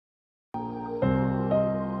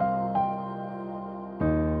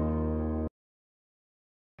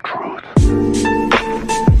Hey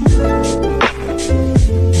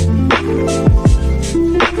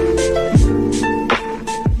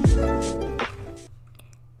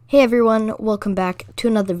everyone, welcome back to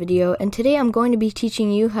another video, and today I'm going to be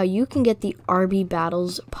teaching you how you can get the RB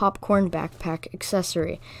Battles popcorn backpack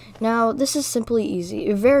accessory. Now this is simply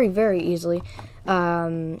easy, very easily.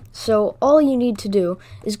 So all you need to do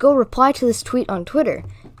is go reply to this tweet on Twitter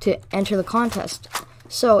to enter the contest.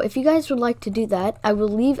 So if you guys would like to do that, I will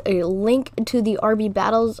leave a link to the RB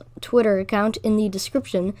Battles Twitter account in the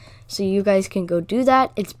description so you guys can go do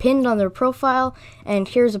that. It's pinned on their profile, and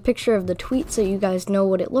here's a picture of the tweet so you guys know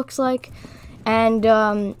what it looks like. And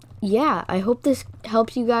yeah, I hope this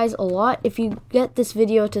helps you guys a lot. If you get this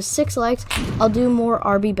video to 6 likes, I'll do more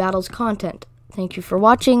RB Battles content. Thank you for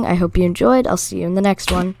watching. I hope you enjoyed. I'll see you in the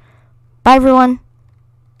next one. Bye everyone.